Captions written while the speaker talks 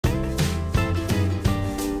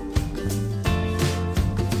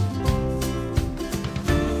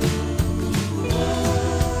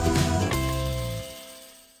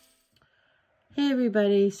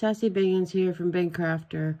everybody, Sasseleigh Biggons here from Big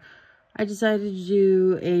Crafter. I decided to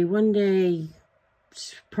do a one-day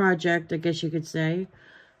project, I guess you could say.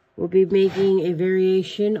 We'll be making a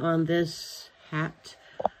variation on this hat.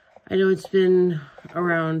 I know it's been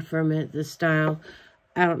around for a minute, this style.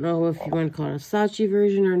 I don't know if you want to call it a slouchy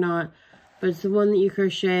version or not, but it's the one that you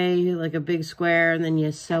crochet like a big square and then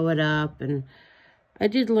you sew it up. And I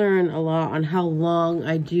did learn a lot on how long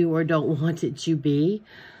I do or don't want it to be.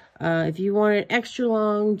 If you want it extra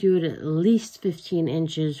long, do it at least 15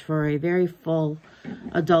 inches for a very full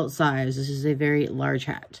adult size. This is a very large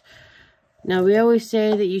hat. Now, we always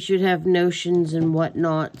say that you should have notions and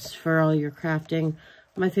whatnots for all your crafting.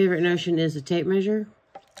 My favorite notion is a tape measure.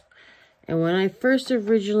 And when I first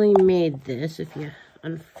originally made this, if you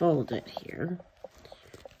unfold it here.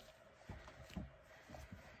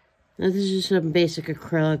 Now, this is just some basic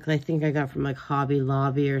acrylic I think I got from like Hobby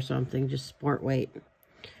Lobby or something, just sport weight.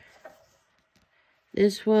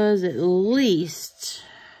 This was at least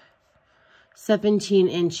 17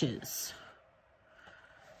 inches.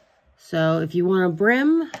 So if you want a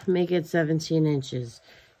brim, make it 17 inches.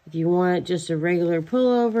 If you want just a regular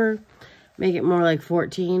pullover, make it more like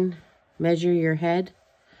 14. Measure your head.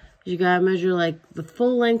 You gotta measure like the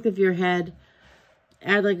full length of your head,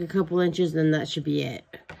 add like a couple inches, then that should be it.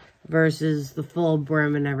 Versus the full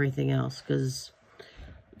brim and everything else, because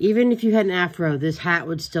even if you had an afro, this hat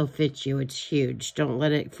would still fit you. It's huge. Don't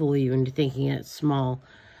let it fool you into thinking it's small.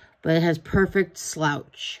 But it has perfect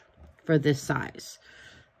slouch for this size.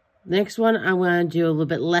 Next one, I want to do a little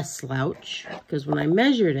bit less slouch. Because when I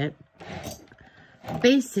measured it,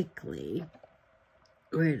 basically,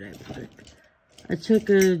 where did I put it? I took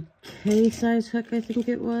a K-size hook, I think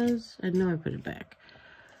it was. I know I put it back.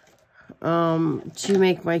 To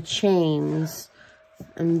make my chains.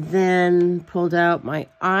 And then pulled out my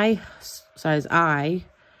size I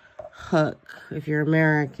hook, if you're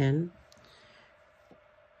American.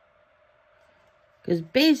 Because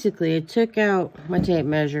basically, I took out my tape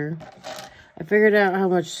measure. I figured out how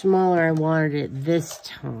much smaller I wanted it this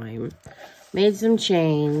time. Made some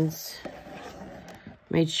chains.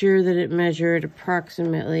 Made sure that it measured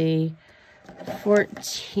approximately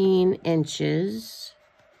 14 inches-ish.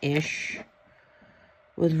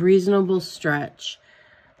 With reasonable stretch.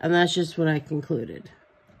 And that's just what I concluded.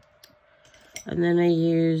 And then I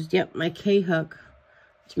used, my K-hook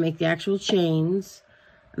to make the actual chains.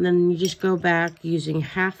 And then you just go back using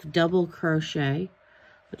half double crochet,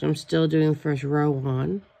 which I'm still doing the first row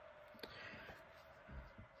on.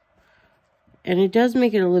 And it does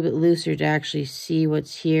make it a little bit looser to actually see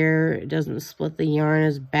what's here. It doesn't split the yarn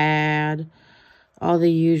as bad. All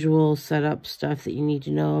the usual setup stuff that you need to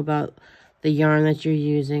know about the yarn that you're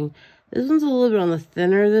using. This one's a little bit on the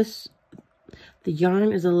thinner. The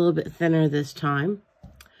yarn is a little bit thinner this time.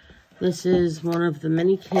 This is one of the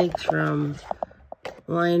mini cakes from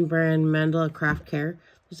Lion Brand Mandala Craft Care.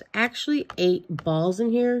 There's actually 8 balls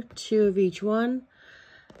in here, 2 of each one.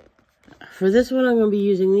 For this one, I'm going to be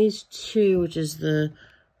using these 2, which is the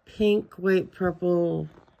pink, white, purple,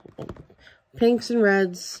 pinks and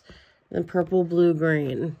reds, and purple, blue,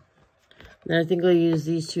 green. And I think I'll use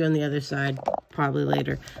these 2 on the other side, probably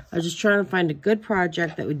later. I was just trying to find a good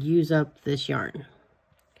project that would use up this yarn.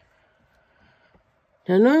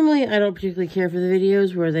 Now, normally, I don't particularly care for the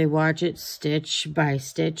videos where they watch it stitch by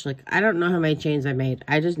stitch. Like, I don't know how many chains I made.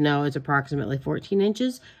 I just know it's approximately 14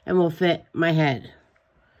 inches and will fit my head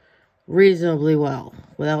reasonably well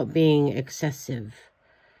without being excessive.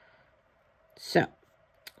 So,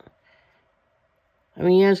 I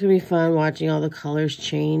mean, yeah, it's going to be fun watching all the colors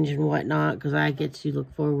change and whatnot, because I get to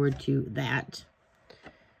look forward to that.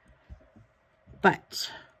 But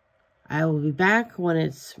I will be back when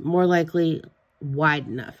it's more likely wide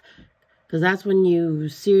enough, because that's when you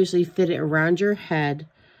seriously fit it around your head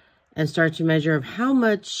and start to measure of how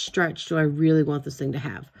much stretch do I really want this thing to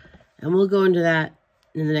have. And we'll go into that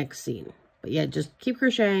in the next scene. But yeah, just keep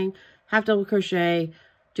crocheting, half double crochet,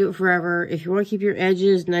 do it forever. If you want to keep your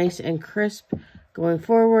edges nice and crisp going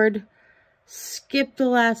forward, skip the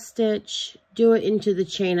last stitch, do it into the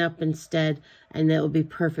chain up instead, and it will be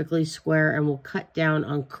perfectly square and will cut down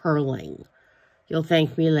on curling. You'll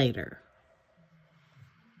thank me later.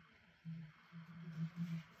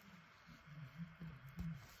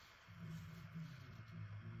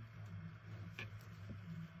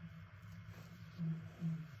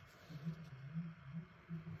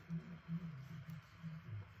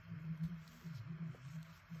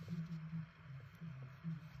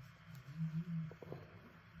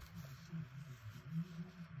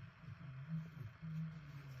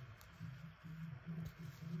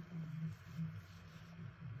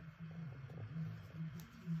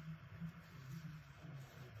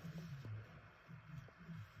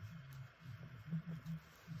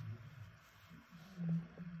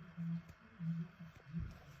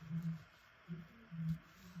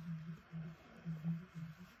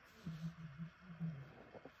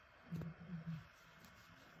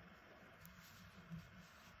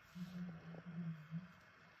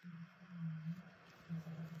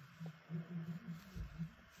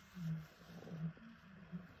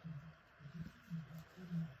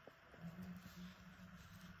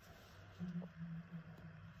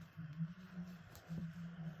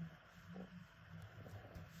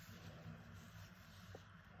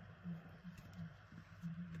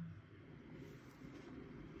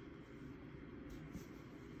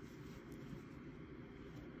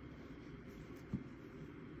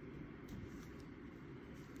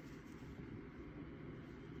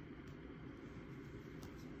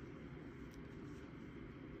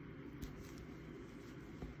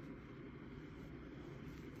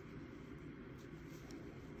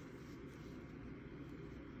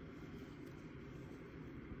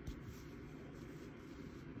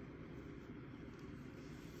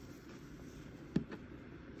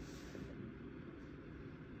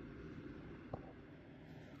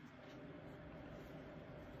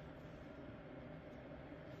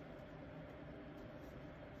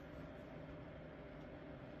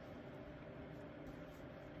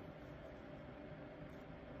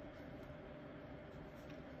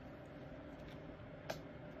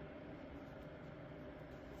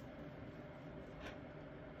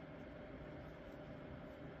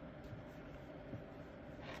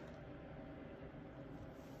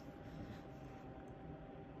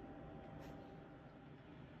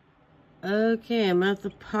 Okay, I'm at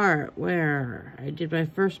the part where I did my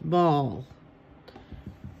first ball.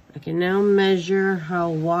 I can now measure how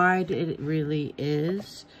wide it really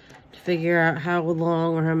is to figure out how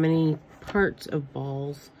long or how many parts of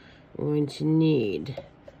balls I'm going to need.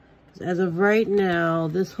 As of right now,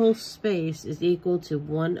 this whole space is equal to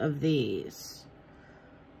one of these.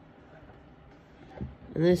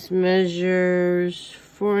 And this measures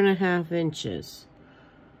 4.5 inches.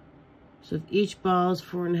 So if each ball is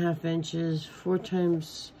 4.5 inches, 4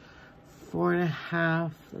 times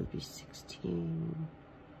 4.5, that'd be 16.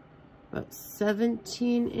 About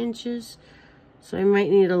 17 inches. So I might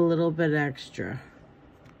need a little bit extra.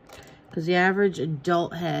 Because the average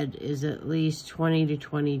adult head is at least 20 to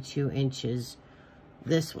 22 inches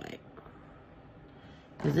this way.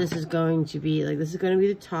 Because this is going to be, like, this is going to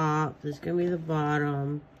be the top, this is going to be the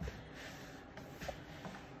bottom.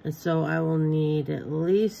 And so I will need at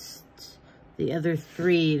least the other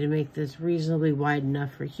 3 to make this reasonably wide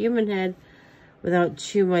enough for human head without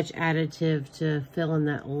too much additive to fill in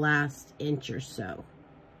that last inch or so.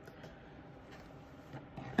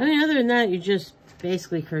 I mean, other than that, you're just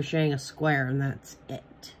basically crocheting a square and that's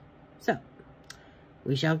it. So,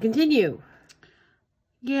 we shall continue.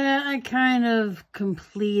 Yeah, I kind of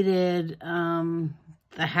completed the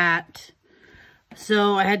hat.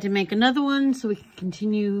 So I had to make another one so we can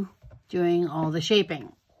continue doing all the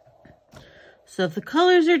shaping. So if the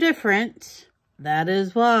colors are different, that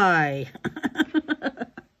is why.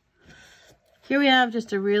 Here we have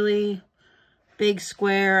just a really big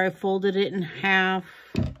square. I folded it in half.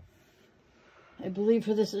 I believe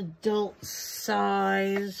for this adult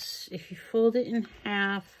size, if you fold it in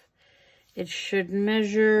half, it should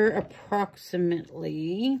measure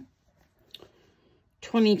approximately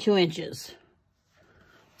 22 inches.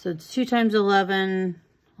 So it's 2 times 11,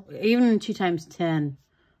 even 2 times 10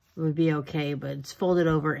 would be okay, but it's folded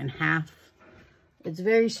over in half. It's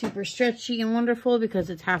very super stretchy and wonderful because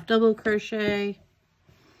it's half double crochet.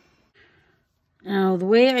 Now, the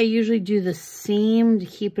way I usually do the seam to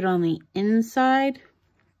keep it on the inside,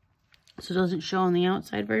 so it doesn't show on the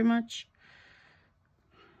outside very much.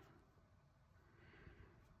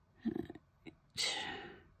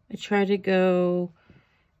 I try to go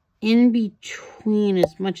in between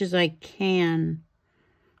as much as I can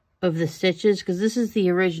of the stitches, because this is the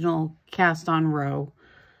original cast on row.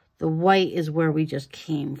 The white is where we just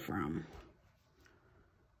came from.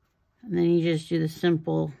 And then you just do the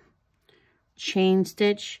simple chain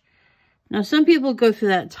stitch. Now some people go through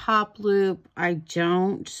that top loop. I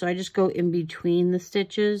don't, so I just go in between the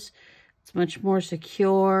stitches. It's much more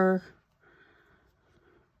secure,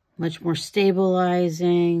 much more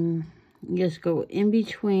stabilizing. You just go in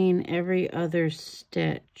between every other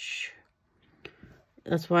stitch.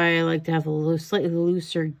 That's why I like to have a slightly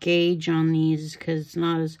looser gauge on these, because it's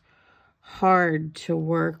not as hard to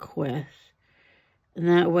work with. And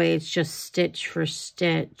that way it's just stitch for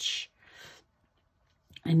stitch.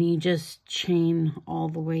 And you just chain all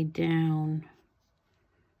the way down.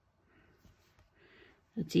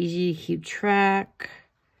 It's easy to keep track.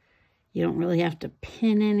 You don't really have to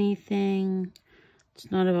pin anything. It's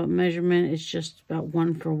not about measurement. It's just about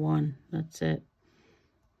 1 for 1. That's it.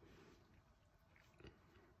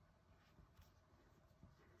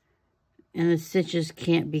 And the stitches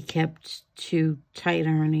can't be kept too tight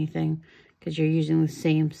or anything because you're using the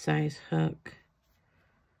same size hook.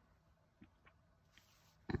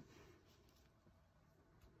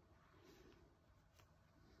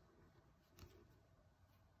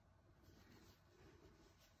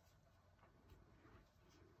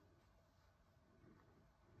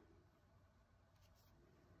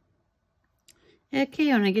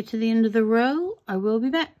 Okay, when I get to the end of the row, I will be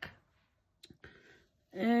back.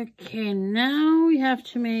 Okay, now we have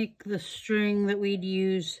to make the string that we'd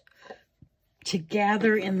use to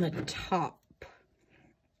gather in the top.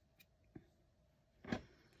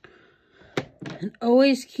 And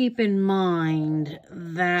always keep in mind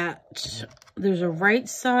that there's a right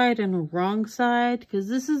side and a wrong side, because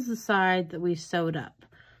this is the side that we sewed up.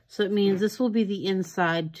 So it means this will be the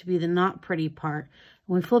inside to be the not pretty part.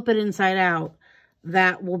 When we flip it inside out,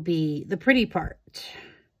 that will be the pretty part.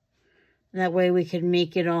 That way we can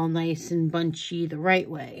make it all nice and bunchy the right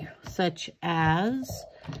way. Such as,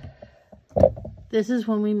 this is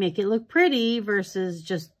when we make it look pretty versus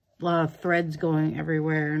just a lot of threads going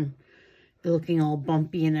everywhere and looking all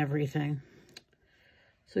bumpy and everything.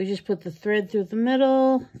 So we just put the thread through the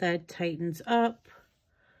middle. That tightens up.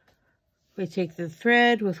 We take the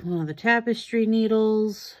thread with one of the tapestry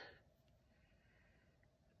needles.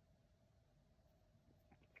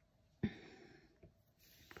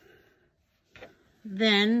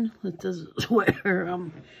 Then, this is where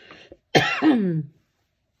having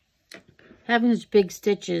such big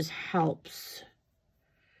stitches helps.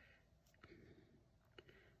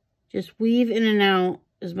 Just weave in and out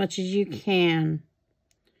as much as you can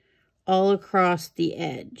all across the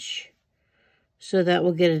edge. So that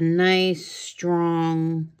will get a nice,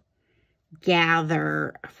 strong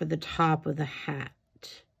gather for the top of the hat.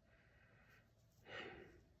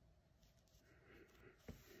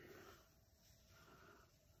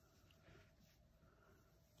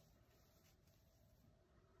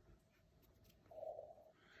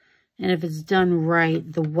 And if it's done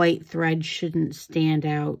right, the white thread shouldn't stand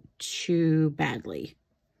out too badly,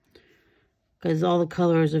 because all the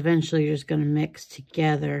colors eventually are just going to mix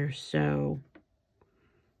together. So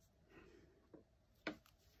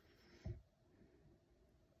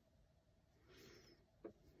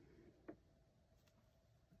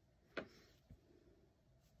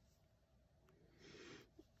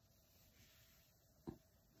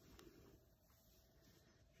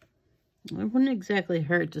it wouldn't exactly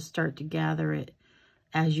hurt to start to gather it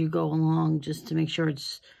as you go along, just to make sure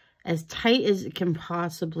it's as tight as it can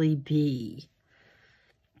possibly be.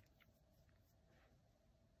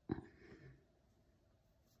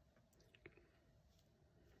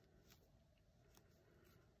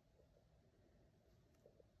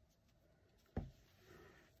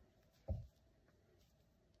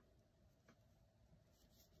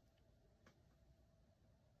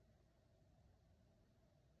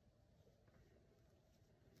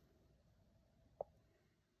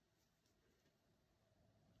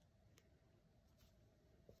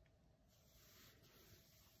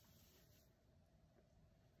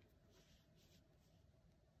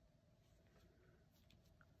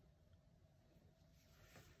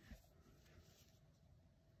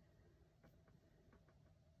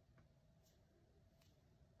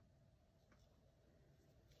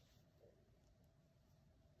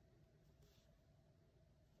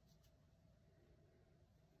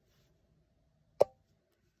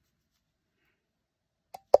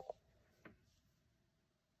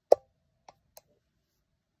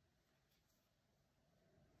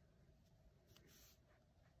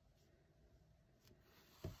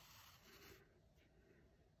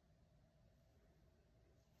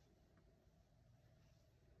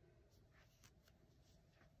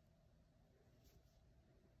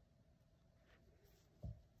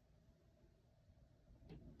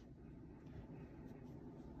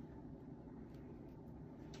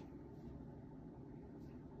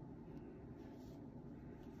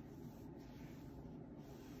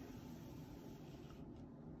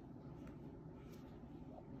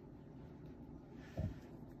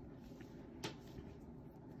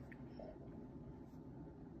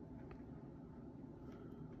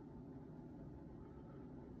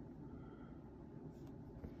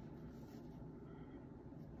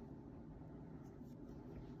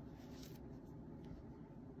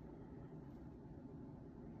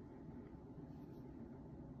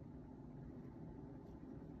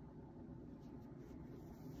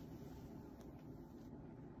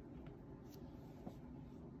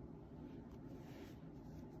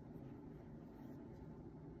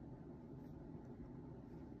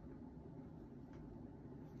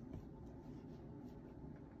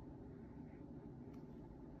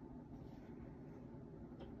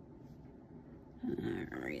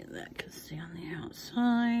 Alright, that can stay on the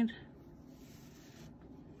outside.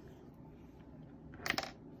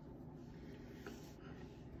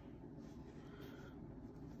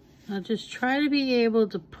 I'll just try to be able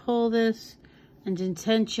to pull this and to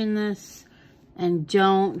tension this and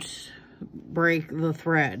don't break the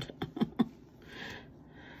thread.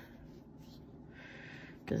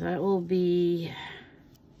 Because that will be,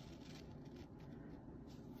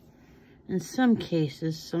 in some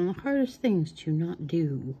cases, some of the hardest things to not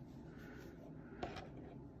do.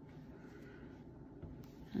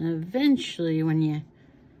 And eventually, when you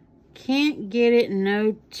can't get it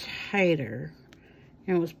no tighter,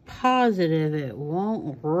 and it was positive it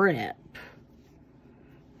won't rip,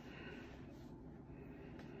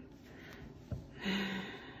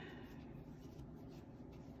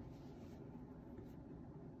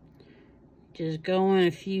 just go in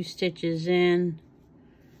a few stitches in,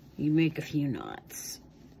 you make a few knots.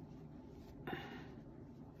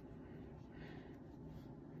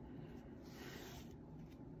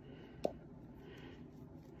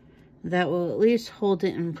 That will at least hold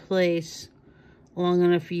it in place long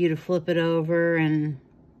enough for you to flip it over and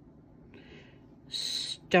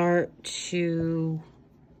start to,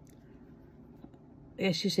 I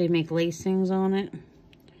guess you say, make lacings on it,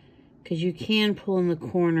 because you can pull in the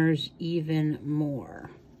corners even more.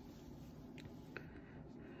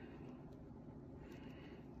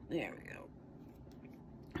 There we go.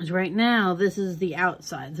 Because right now, this is the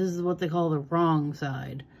outside. This is what they call the wrong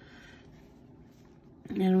side.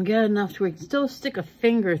 And we got enough to where you can still stick a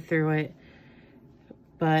finger through it.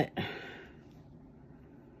 But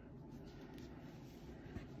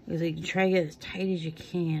you can try to get as tight as you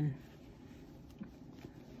can.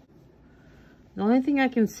 The only thing I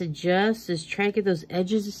can suggest is try to get those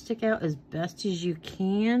edges to stick out as best as you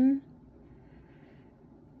can.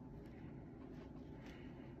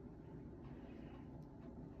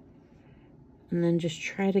 And then just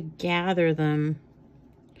try to gather them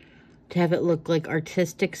to have it look like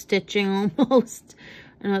artistic stitching almost.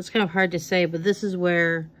 I know it's kind of hard to say, but this is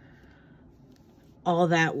where all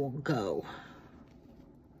that will go.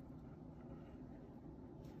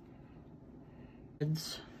 But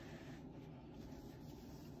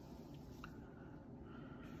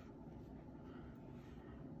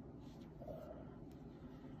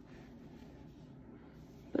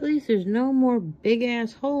at least there's no more big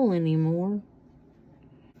ass hole anymore.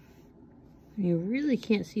 You really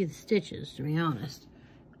can't see the stitches, to be honest.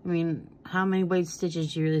 I mean, how many white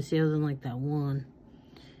stitches do you really see other than like that one?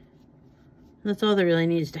 That's all that really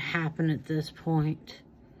needs to happen at this point.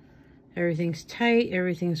 Everything's tight,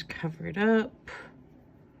 everything's covered up.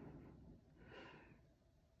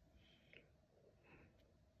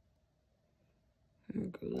 I'll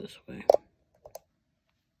go this way.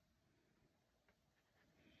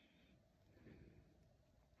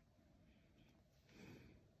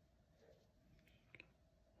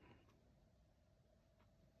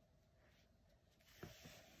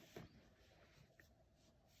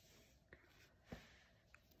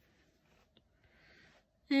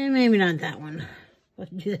 And maybe not that one.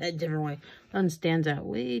 Let's do that a different way. That one stands out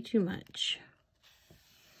way too much.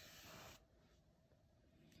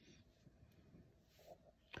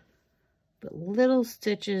 But little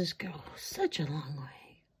stitches go such a long way.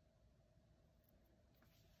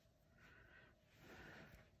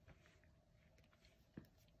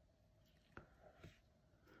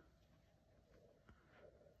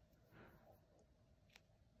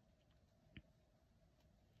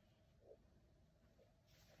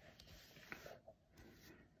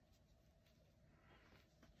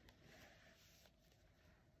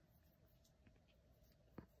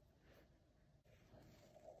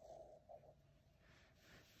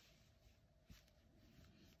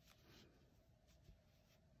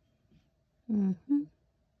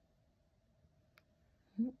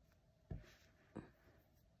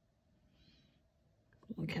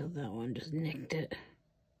 Look how that one just nicked it.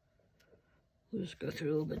 We'll just go through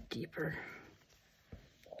a little bit deeper.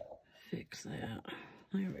 Fix that.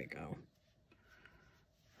 There we go.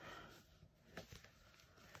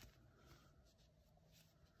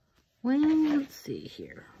 Well, let's see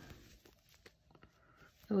here.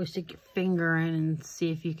 Always stick your finger in and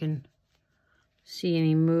see if you can see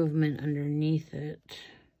any movement underneath it.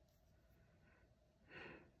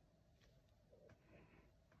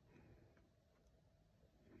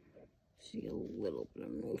 See a little bit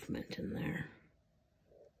of movement in there.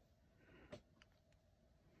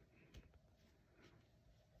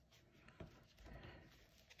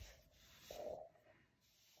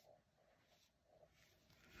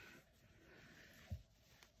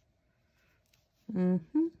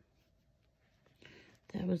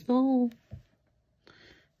 That was the hole.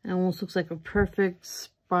 It almost looks like a perfect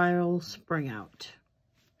spiral spring out.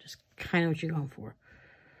 Just kind of what you're going for.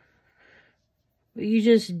 But you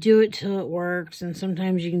just do it till it works, and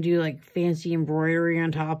sometimes you can do like fancy embroidery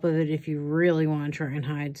on top of it if you really want to try and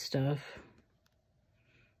hide stuff.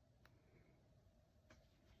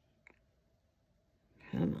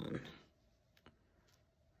 Come on.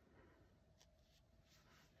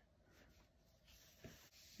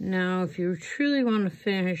 Now, if you truly want to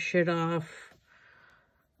finish it off,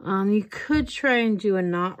 you could try and do a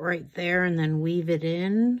knot right there and then weave it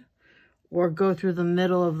in, or go through the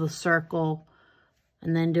middle of the circle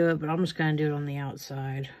and then do it, but I'm just going to do it on the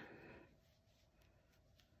outside.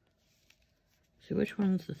 So which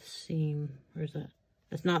one's the seam? Where's that?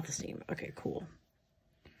 That's not the seam. Okay, cool.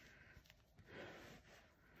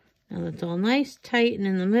 Now that's all nice, tight, and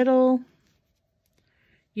in the middle.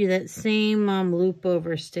 Do that same loop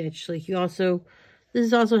over stitch. Like you also, this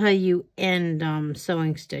is also how you end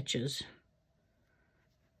sewing stitches.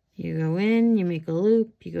 You go in, you make a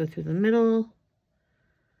loop, you go through the middle.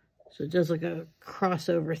 So it does like a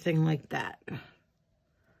crossover thing like that.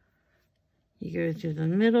 You go through the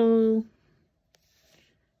middle,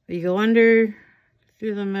 you go under,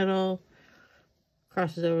 through the middle,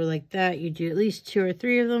 crosses over like that. You do at least 2 or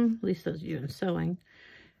 3 of them, at least those you do in sewing.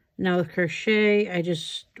 Now with crochet, I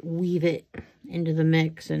just weave it into the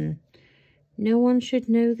mix and no one should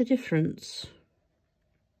know the difference.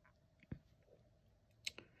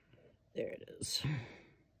 There it is.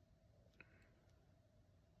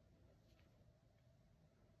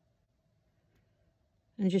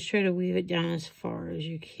 And just try to weave it down as far as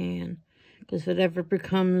you can. Because if it ever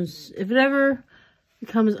becomes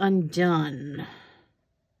undone,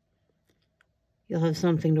 you'll have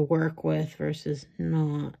something to work with versus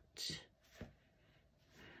not.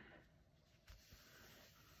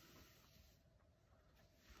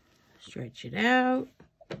 Stretch it out.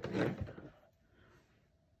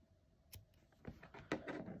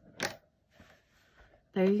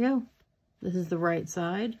 There you go. This is the right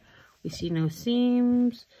side. We see no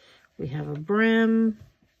seams. We have a brim.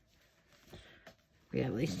 We have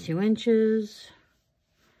at least 2 inches.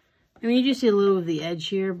 I mean, you do see a little of the edge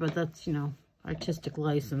here, but that's, you know, artistic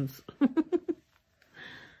license. And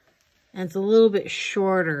it's a little bit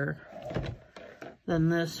shorter than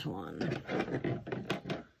this one.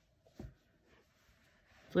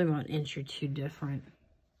 It's only about an inch or 2 different.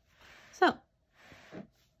 So,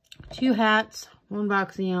 2 hats, 1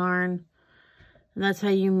 box of yarn, and that's how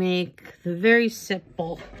you make the very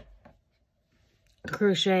simple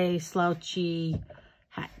crochet slouchy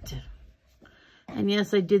hat. And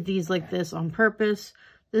yes, I did these like this on purpose.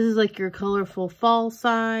 This is like your colorful fall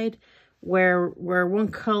side, where one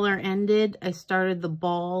color ended, I started the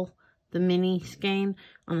ball, the mini skein,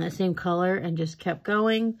 on that same color and just kept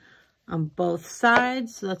going on both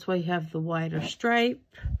sides. So that's why you have the wider stripe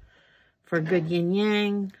for good yin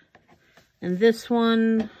yang. And this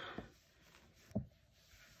one,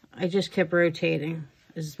 I just kept rotating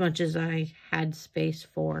as much as I had space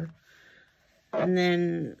for. And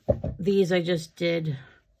then these I just did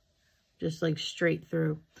just like straight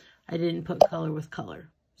through. I didn't put color with color.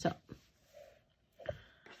 So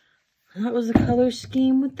that was the color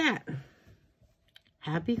scheme with that.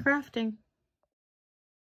 Happy crafting.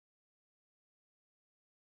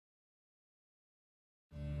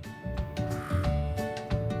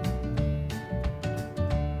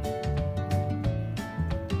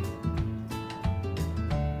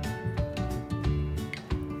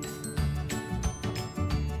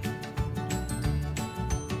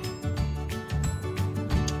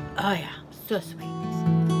 Oh yeah, so sweet.